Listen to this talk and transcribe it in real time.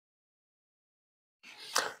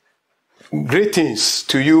Greetings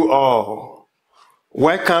to you all.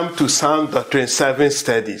 Welcome to Sound Doctrine 7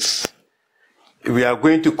 studies. We are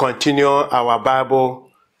going to continue our Bible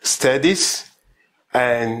studies,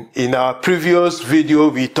 and in our previous video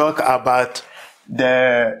we talked about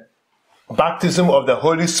the baptism of the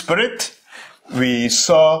Holy Spirit. We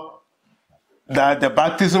saw that the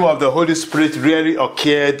baptism of the Holy Spirit really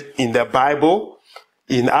occurred in the Bible,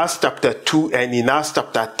 in Acts chapter 2 and in Acts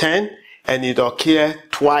chapter 10, and it occurred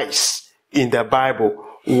twice in the Bible,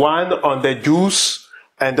 one on the Jews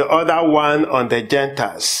and the other one on the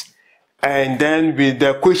Gentiles. And then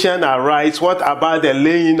the question arises, what about the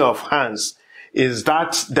laying of hands? Is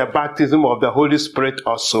that the baptism of the Holy Spirit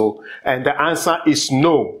also? And the answer is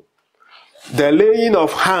no. The laying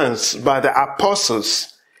of hands by the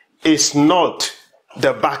apostles is not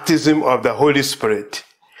the baptism of the Holy Spirit.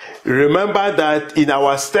 Remember that in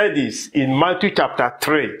our studies in Matthew chapter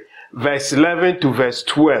 3, verse 11 to verse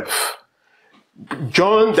 12,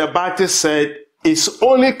 John the Baptist said, it's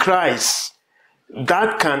only Christ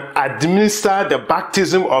that can administer the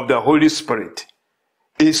baptism of the Holy Spirit.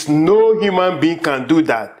 It's no human being can do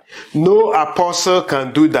that. No apostle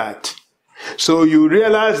can do that. So you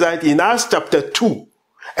realize that in Acts chapter 2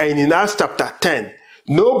 and in Acts chapter 10,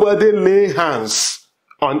 nobody lay hands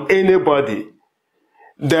on anybody.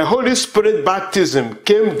 The Holy Spirit baptism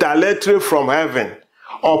came directly from heaven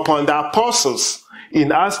upon the apostles in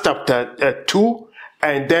Acts chapter 2,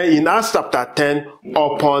 and then in Acts chapter 10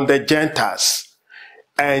 upon the Gentiles.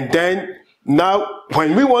 And then now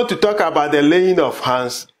when we want to talk about the laying of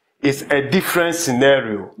hands, it's a different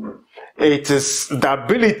scenario. It is the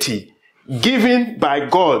ability given by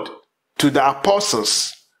God to the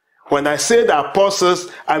apostles. When I say the apostles,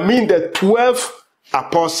 I mean the 12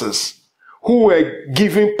 apostles who were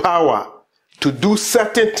given power to do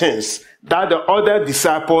certain things that the other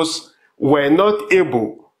disciples were not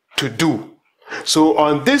able to do. So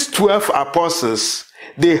on these 12 apostles,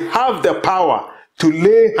 they have the power to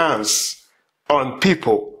lay hands on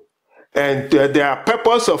people. And their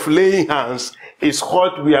purpose of laying hands is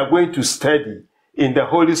what we are going to study in the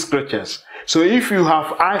Holy Scriptures. So if you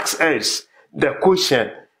have asked us the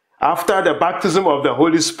question after the baptism of the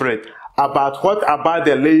Holy Spirit about what about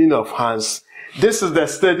the laying of hands, this is the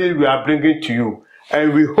study we are bringing to you.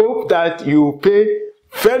 And we hope that you pay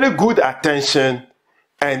very good attention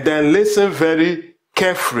and then listen very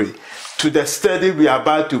carefully to the study we are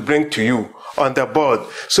about to bring to you on the board.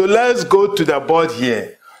 So let's go to the board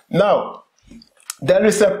here. Now, there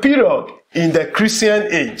is a period in the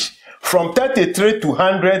Christian age from 33 to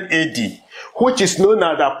 100 AD, which is known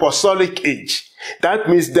as the Apostolic Age. That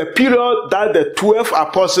means the period that the 12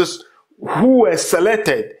 apostles who were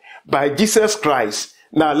selected by Jesus Christ.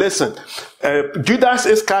 Now listen, Judas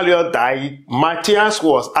Iscariot died, Matthias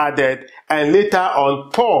was added, and later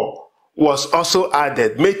on Paul was also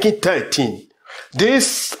added, making 13.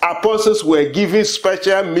 These apostles were given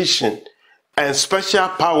special mission and special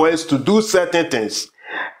powers to do certain things.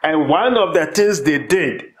 And one of the things they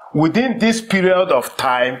did within this period of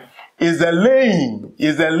time is the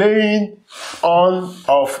laying on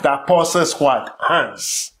of the apostles' what?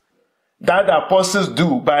 Hands. That the apostles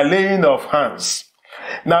do by laying of hands.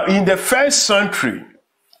 Now, in the first century,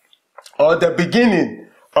 or the beginning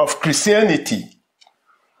of Christianity,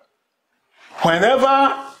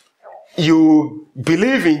 whenever you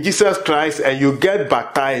believe in Jesus Christ and you get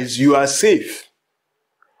baptized, you are safe.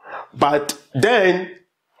 But then,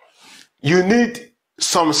 you need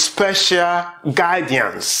some special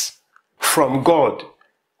guidance from God.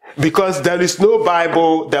 Because there is no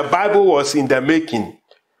Bible, the Bible was in the making.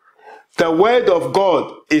 The word of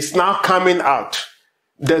God is now coming out.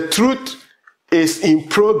 The truth is in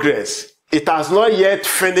progress. It has not yet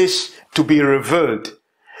finished to be revealed.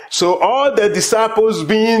 So all the disciples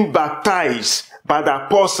being baptized by the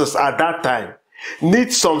apostles at that time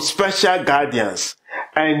need some special guidance.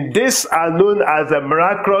 And these are known as the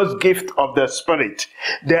miraculous gift of the Spirit.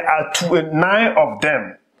 There are 29 of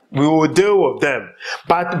them. We will deal with them.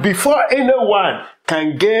 But before anyone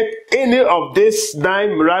can get any of these 9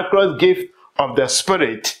 miraculous gifts of the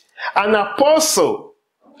Spirit, an apostle,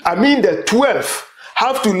 the 12,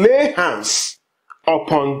 have to lay hands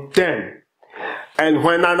upon them. And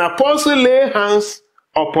when an apostle lay hands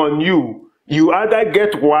upon you, you either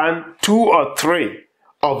get 1, 2, or 3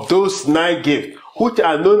 of those 9 gifts, which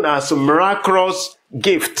are known as miraculous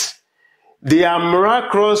gifts. They are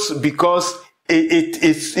miraculous because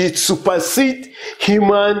it supersedes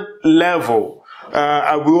human level.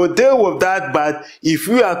 We will deal with that, but if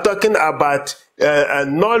we are talking about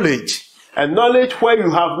knowledge, a knowledge where you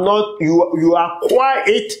have not, you acquire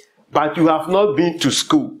it, but you have not been to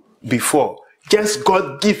school before. just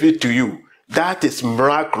God give it to you. That is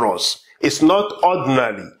miraculous. It's not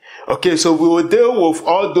ordinary. Okay, so we will deal with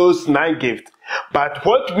all those 9 gifts. But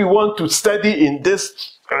what we want to study in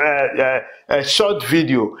this short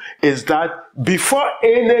video is that before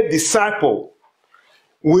any disciple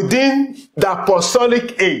within the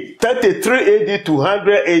apostolic age, 33 AD to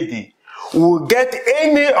 100 AD, will get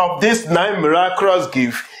any of these 9 miraculous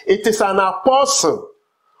gifts, it is an apostle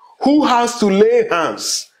who has to lay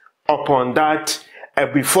hands upon that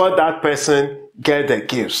before that person get the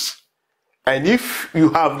gifts. And if you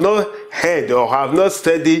have not heard or have not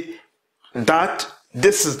studied that,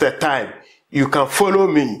 this is the time you can follow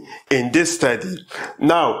me in this study.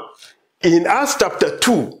 Now, in Acts chapter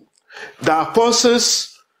 2, the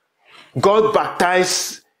apostles got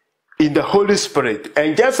baptized in the Holy Spirit.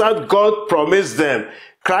 And just as God promised them,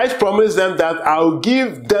 Christ promised them that I'll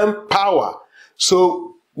give them power.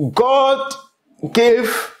 So God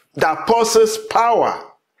gave the apostles power.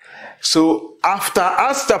 So after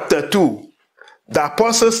Acts chapter 2, the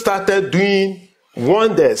apostles started doing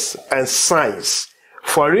wonders and signs.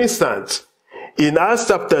 For instance, in Acts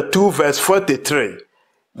chapter 2 verse 43,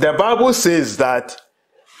 the Bible says that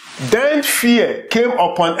then fear came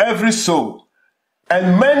upon every soul,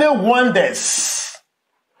 and many wonders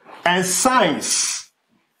and signs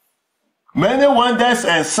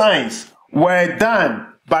were done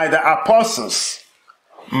by the apostles.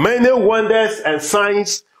 Many wonders and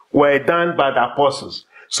signs were done by the apostles.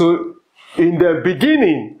 So in the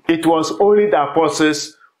beginning, it was only the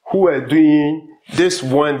apostles who were doing these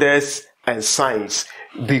wonders and signs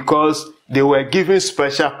because they were given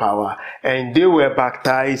special power and they were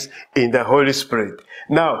baptized in the Holy Spirit.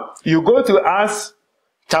 Now, you go to Acts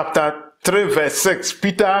chapter 3 verse 6.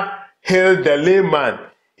 Peter hailed the lame man.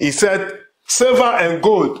 He said, silver and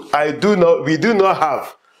gold we do not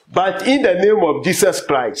have, but in the name of Jesus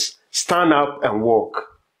Christ, stand up and walk.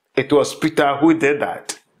 It was Peter who did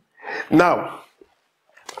that. Now,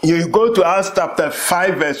 you go to Acts chapter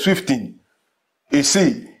 5 verse 15. You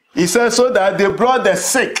see, he says, so that they brought the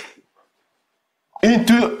sick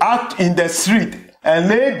out in the street and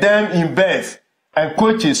laid them in beds and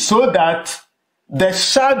coaches, so that the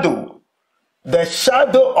shadow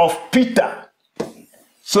of Peter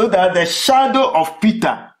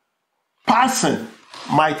passing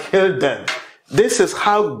might heal them. This is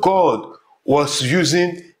how God was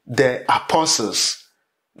using the apostles,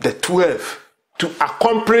 the 12, to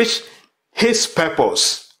accomplish his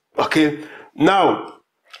purpose. Okay, now,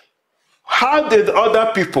 how did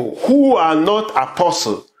other people who are not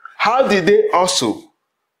apostles, how did they also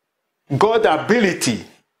got the ability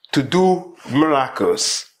to do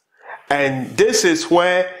miracles? And this is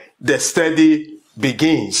where the study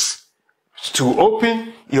begins, to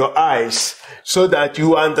open your eyes so that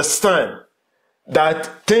you understand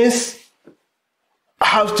that things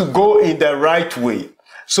have to go in the right way.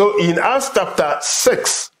 So in Acts chapter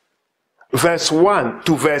 6, verse 1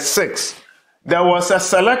 to verse 6, there was a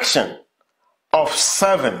selection of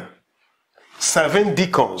seven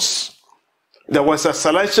deacons. There was a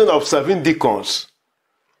selection of 7 deacons.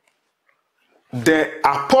 The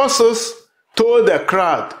apostles told the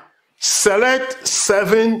crowd, select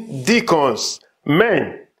 7 deacons,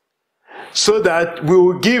 men, so that we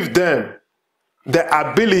will give them the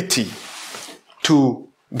ability to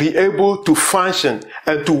be able to function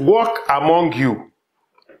and to walk among you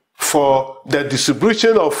for the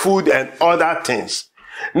distribution of food and other things.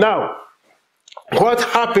 Now, what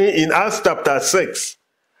happened in Acts chapter 6,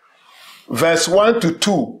 verse 1 to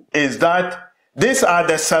 2, is that these are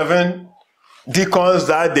the 7 deacons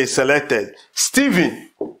that they selected. Stephen,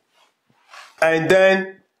 and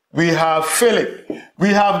then we have Philip. We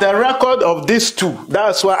have the record of these 2.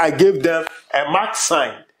 That's why I gave them a mark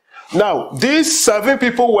sign. Now, these 7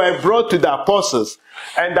 people were brought to the apostles,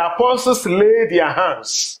 and the apostles laid their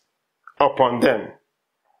hands upon them.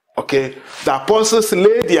 Okay, the apostles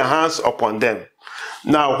laid their hands upon them.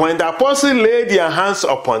 Now, when the apostles laid their hands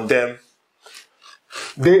upon them,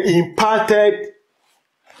 they imparted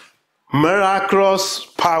miraculous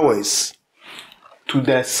powers to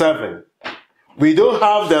the 7. We don't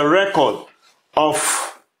have the record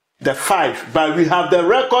of the 5, but we have the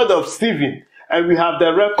record of Stephen, and we have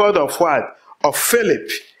the record of what? Of Philip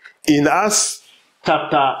in Acts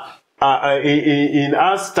chapter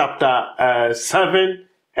 7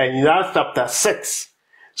 and in Acts chapter 6.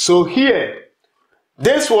 So here,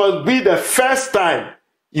 this will be the first time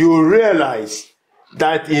you realize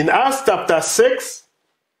that in Acts chapter 6,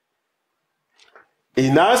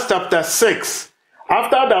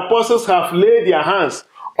 after the apostles have laid their hands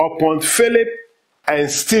upon Philip and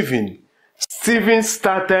Stephen, Stephen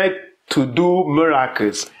started to do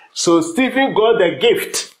miracles. So Stephen got the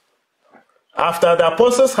gift. After the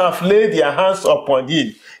apostles have laid their hands upon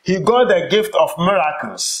him, he got the gift of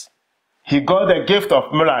miracles. He got the gift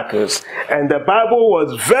of miracles. And the Bible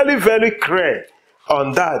was very, very clear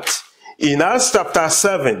on that. In Acts chapter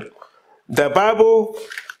 7, the Bible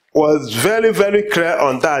was very, very clear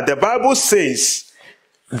on that. The Bible says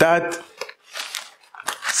that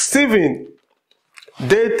Stephen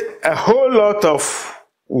did a whole lot of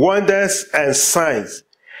wonders and signs.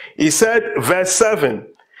 He said, verse 7,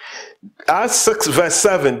 Acts 6 verse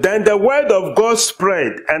 7, then the word of God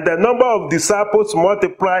spread, and the number of disciples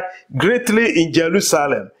multiplied greatly in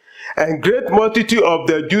Jerusalem, and great multitude of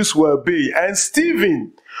the Jews were obeyed. And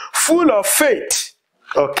Stephen, full of faith,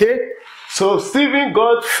 okay? So Stephen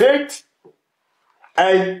got faith,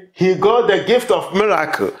 and he got the gift of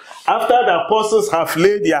miracle after the apostles have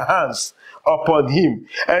laid their hands upon him.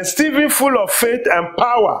 And Stephen, full of faith and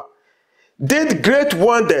power, did great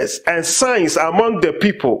wonders and signs among the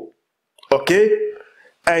people. Okay?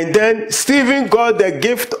 And then Stephen got the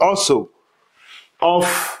gift also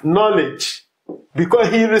of knowledge, because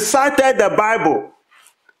he recited the Bible.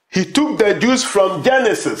 He took the Jews from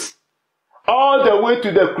Genesis all the way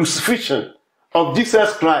to the crucifixion of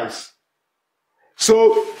Jesus Christ.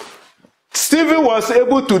 So Stephen was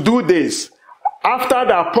able to do this after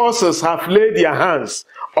the apostles have laid their hands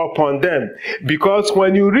upon them. Because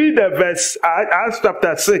when you read the verse, Acts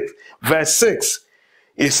chapter 6, verse 6,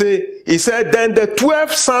 he said, then the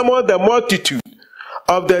 12 summoned the multitude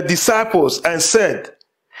of the disciples and said,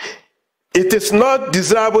 it is not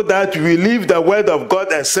desirable that we leave the word of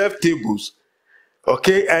God and serve tables.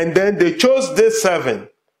 Okay, and then they chose these 7.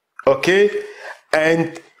 Okay,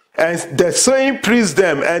 and the saying pleased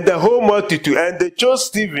them and the whole multitude, and they chose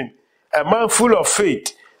Stephen, a man full of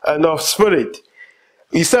faith and of spirit.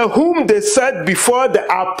 He said, whom they set before the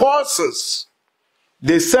apostles.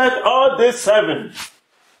 They set all these 7.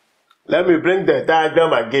 Let me bring the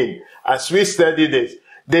diagram again as we study this.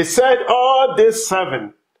 They said all these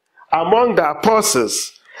 7 among the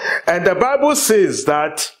apostles. And the Bible says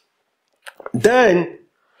that then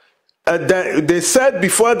they said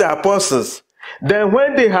before the apostles, then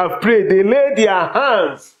when they have prayed, they lay their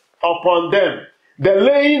hands upon them. The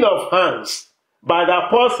laying of hands by the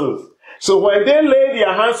apostles. So when they laid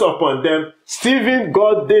their hands upon them, Stephen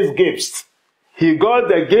got these gifts. He got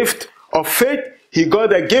the gift of faith, he got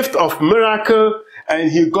the gift of miracle,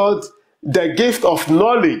 and he got the gift of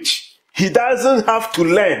knowledge. He doesn't have to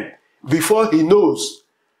learn before he knows.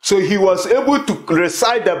 So he was able to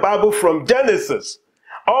recite the Bible from Genesis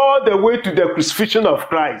all the way to the crucifixion of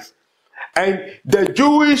Christ. And the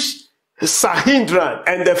Jewish Sanhedrin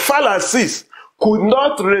and the Pharisees could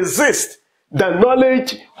not resist the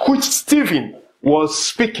knowledge which Stephen was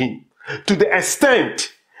speaking, to the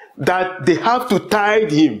extent that they have to tie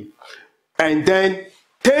him and then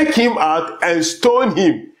take him out and stone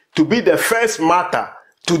him to be the first martyr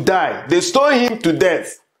to die. They stone him to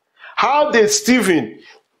death. How did Stephen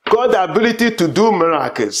got the ability to do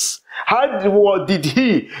miracles? How did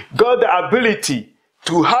he got the ability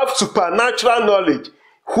to have supernatural knowledge,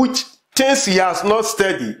 which things he has not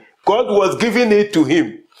studied? God was giving it to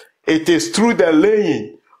him. It is through the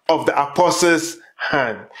laying of the apostles'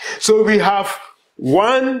 hand. So we have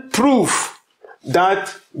one proof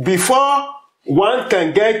that before one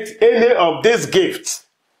can get any of these gifts,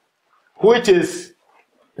 which is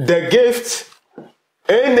the gift,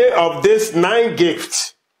 any of these 9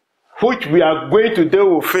 gifts, which we are going to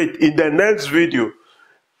deal with faith in the next video.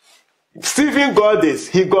 Stephen got this.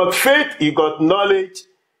 He got faith, he got knowledge,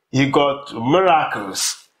 he got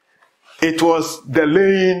miracles. It was the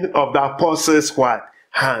laying of the apostles'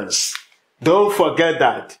 hands. Don't forget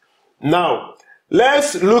that. Now,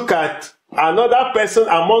 let's look at another person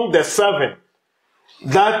among the 7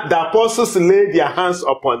 that the apostles laid their hands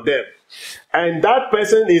upon them. And that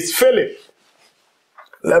person is Philip.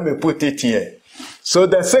 Let me put it here. So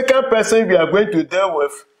the second person we are going to deal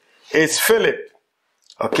with is Philip.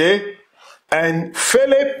 Okay? And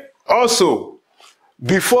Philip also,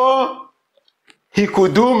 before he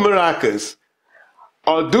could do miracles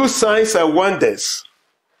or do signs and wonders,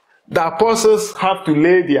 the apostles have to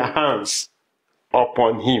lay their hands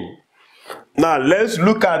upon him. Now let's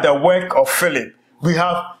look at the work of Philip. We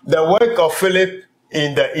have the work of Philip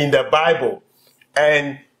in the Bible.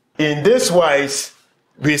 And in this wise,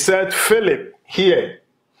 we said Philip here.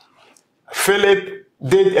 Philip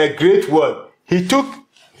did a great work. He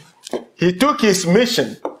took his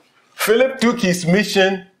mission. Philip took his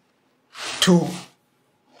mission to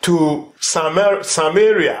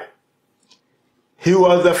Samaria. He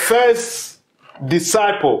was the first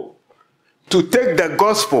disciple to take the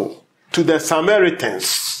gospel to the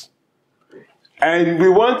Samaritans. And we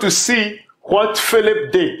want to see what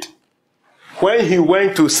Philip did when he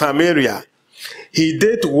went to Samaria. He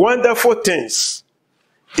did wonderful things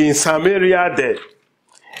in Samaria there.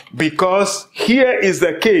 Because here is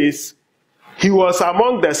the case, he was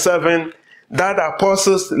among the 7 that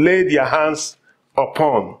apostles laid their hands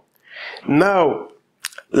upon. Now,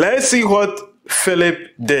 let's see what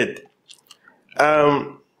Philip did.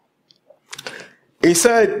 He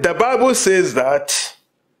said, the Bible says that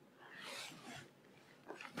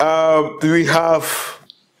we have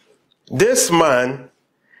this man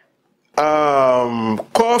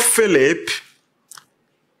called Philip,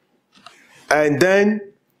 and then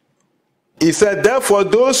he said, therefore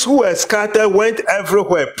those who were scattered went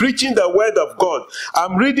everywhere, preaching the word of God.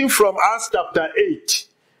 I'm reading from Acts chapter 8,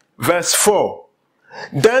 verse 4.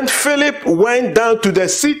 Then Philip went down to the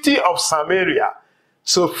city of Samaria.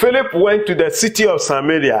 So Philip went to the city of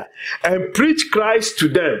Samaria and preached Christ to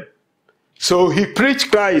them. So he preached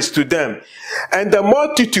Christ to them. And the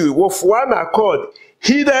multitude with one accord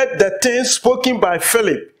heeded the things spoken by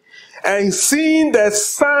Philip, and seeing the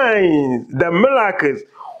signs, the miracles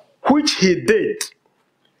which he did.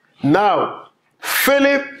 Now,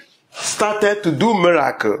 Philip started to do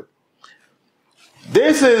miracles.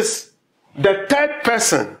 This is the third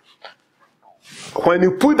person. When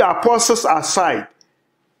you put the apostles aside,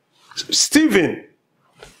 Stephen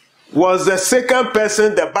was the second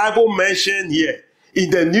person the Bible mentioned here in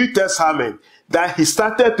the New Testament that he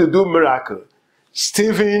started to do miracles.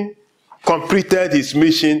 Stephen completed his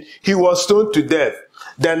mission. He was stoned to death.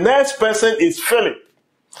 The next person is Philip.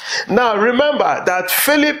 Now remember that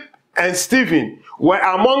Philip and Stephen were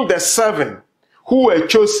among the 7 who were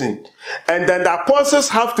chosen. And then the apostles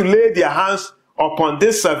have to lay their hands upon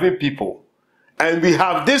these 7 people. And we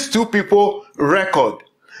have these 2 people record.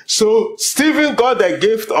 So Stephen got the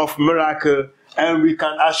gift of miracle, and we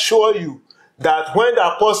can assure you that when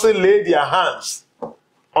the apostles laid their hands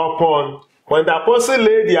upon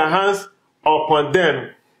them,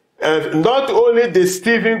 not only did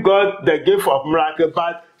Stephen got the gift of miracle,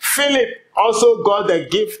 but Philip also got the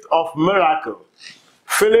gift of miracle.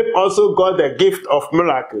 Philip also got the gift of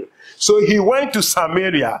miracle. So he went to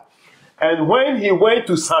Samaria, and when he went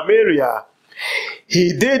to Samaria,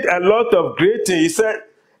 he did a lot of great things. He said,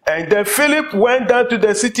 and then Philip went down to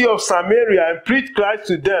the city of Samaria and preached Christ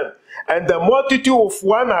to them. And the multitude of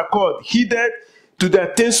one accord heeded to the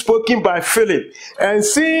things spoken by Philip. And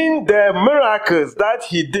seeing the miracles that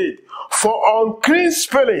he did, for unclean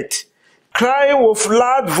spirit, crying with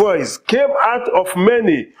loud voice, came out of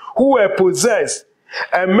many who were possessed,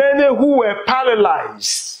 and many who were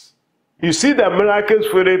paralyzed. You see the miracles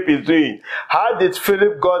Philip is doing. How did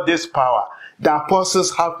Philip got this power? The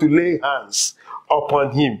apostles have to lay hands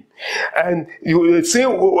upon him. And you will see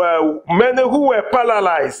many who were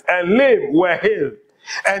paralyzed and lame were healed.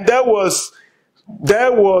 And there was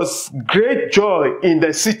great joy in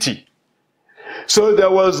the city. So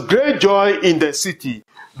there was great joy in the city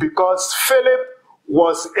because Philip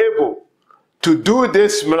was able to do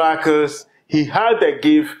these miracles. He had the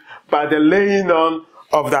gift by the laying on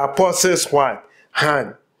of the apostles'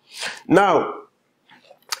 hand. Now,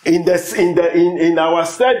 in our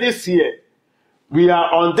studies here, we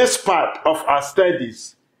are on this part of our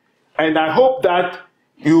studies, and I hope that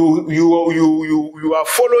you are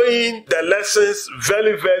following the lessons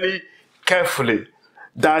very, very carefully.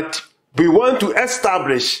 That we want to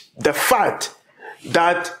establish the fact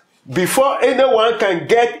that before anyone can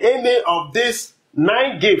get any of these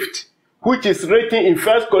 9 gifts, which is written in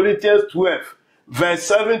 1 Corinthians 12, verse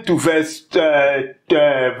 7 to verse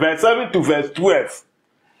 12.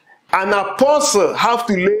 An apostle have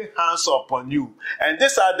to lay hands upon you. And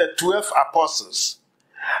these are the 12 apostles.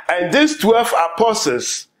 And these 12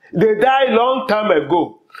 apostles, they died long time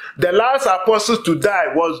ago. The last apostle to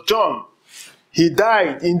die was John. He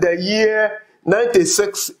died in the year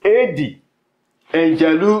 96 AD in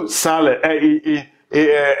Jerusalem.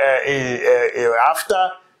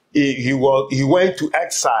 After he went to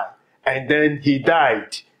exile, and then he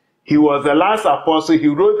died. He was the last apostle. He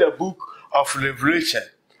wrote the book of Revelation.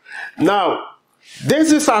 Now,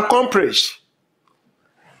 this is accomplished,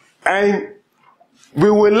 and we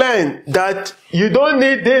will learn that you don't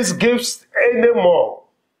need these gifts anymore.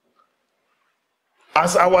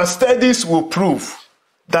 As our studies will prove,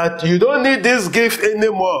 that you don't need this gift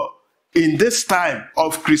anymore in this time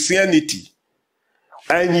of Christianity.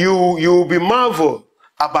 And you will be marveled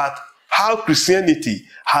about how Christianity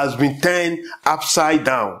has been turned upside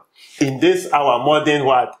down in this our modern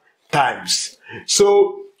times.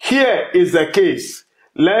 So here is the case.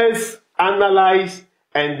 Let's analyze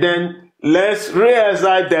and then let's realize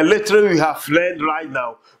the little we have learned right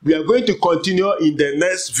now. We are going to continue in the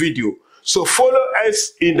next video. So follow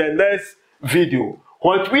us in the next video.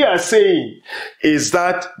 What we are saying is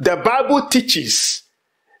that the Bible teaches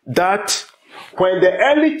that when the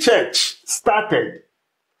early church started,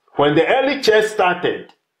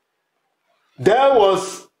 there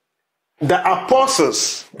was the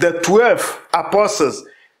apostles, the 12 apostles,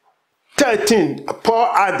 13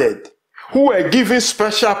 Paul added, who were given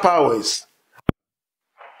special powers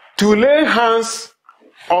to lay hands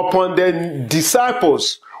upon the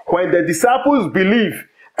disciples. When the disciples believed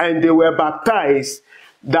and they were baptized,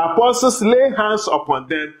 the apostles lay hands upon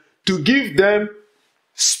them to give them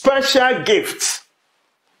special gifts.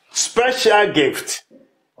 Special gift.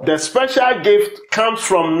 The special gift comes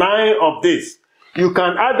from 9 of these. You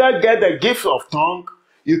can either get the gift of tongue,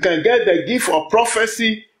 you can get the gift of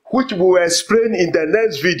prophecy, which we will explain in the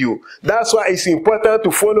next video. That's why it's important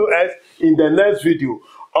to follow us in the next video.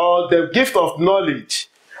 Or the gift of knowledge.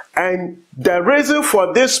 And the reason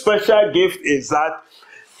for this special gift is that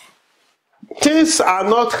things are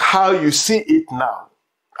not how you see it now.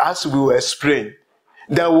 As we will explain,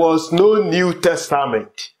 there was no New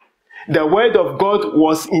Testament. The Word of God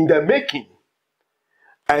was in the making.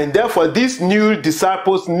 And therefore, these new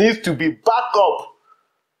disciples need to be backed up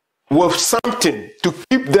with something to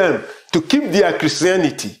keep them, to keep their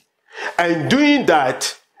Christianity. And doing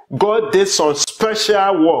that, God did some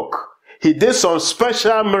special work. He did some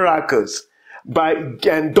special miracles by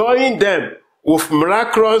endowing them with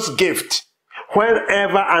miraculous gift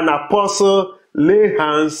whenever an apostle lay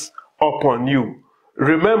hands upon you.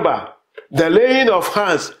 Remember, the laying of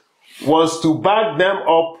hands was to back them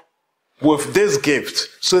up with this gift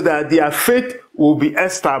so that their faith will be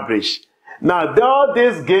established. Now, all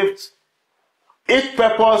these gifts, its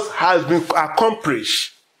purpose has been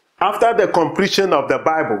accomplished after the completion of the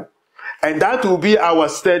Bible. And that will be our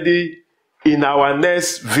study in our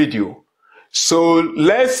next video. So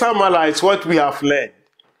let's summarize what we have learned.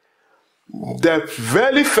 The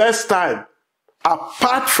very first time,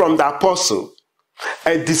 apart from the apostle,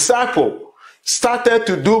 a disciple started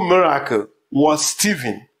to do miracle was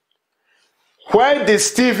Stephen. Where did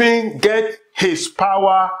Stephen get his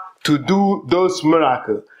power to do those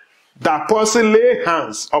miracles? The apostle laid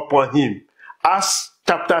hands upon him. Acts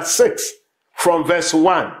chapter 6, from verse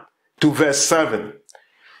 1 to verse 7.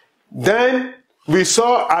 Then we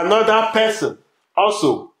saw another person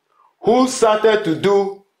also who started to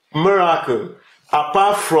do miracle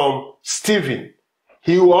apart from Stephen.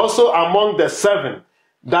 He was also among the 7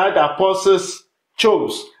 that the apostles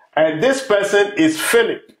chose. And this person is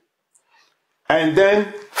Philip. And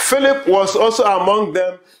then Philip was also among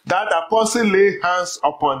them that the apostle laid hands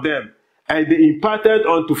upon them. And they imparted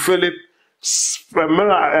unto Philip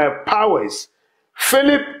powers.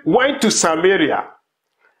 Philip went to Samaria.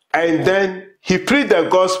 And then he preached the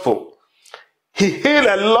gospel. He healed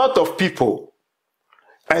a lot of people.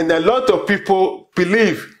 And a lot of people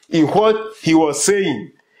believed in what he was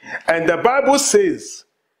saying. And the Bible says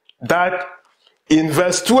that in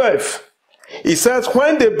verse 12, it says,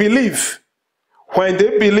 when they believe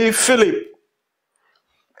Philip,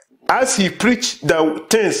 as he preached the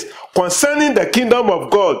things concerning the kingdom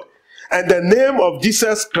of God and the name of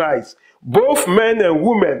Jesus Christ, both men and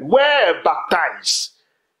women were baptized.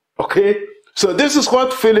 Okay? So this is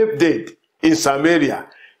what Philip did in Samaria.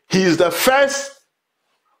 He is the first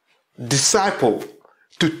disciple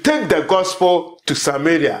to take the gospel to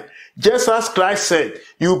Samaria. Just as Christ said,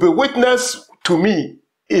 you will be witness to me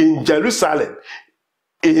in Jerusalem,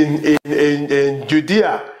 in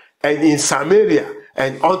Judea, and in Samaria,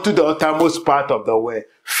 and unto the uttermost part of the world.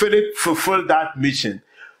 Philip fulfilled that mission.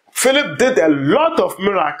 Philip did a lot of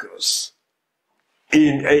miracles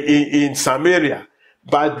in Samaria.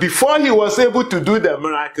 But before he was able to do the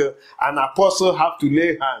miracle, an apostle had to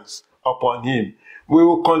lay hands upon him. We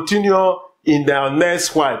will continue in the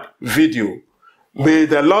next video. May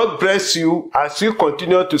the Lord bless you as you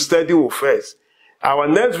continue to study with us. Our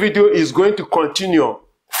next video is going to continue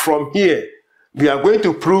from here. We are going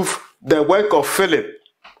to prove the work of Philip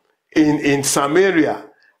in Samaria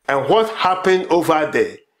and what happened over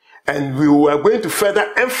there. And we are going to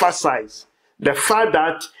further emphasize the fact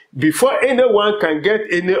that before anyone can get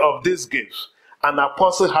any of these gifts, an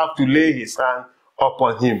apostle has to lay his hand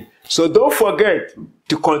upon him. So don't forget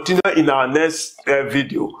to continue in our next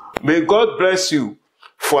video. May God bless you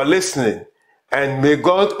for listening, and may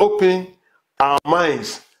God open our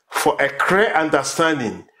minds for a clear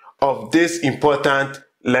understanding of this important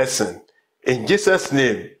lesson. In Jesus'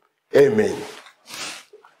 name, amen.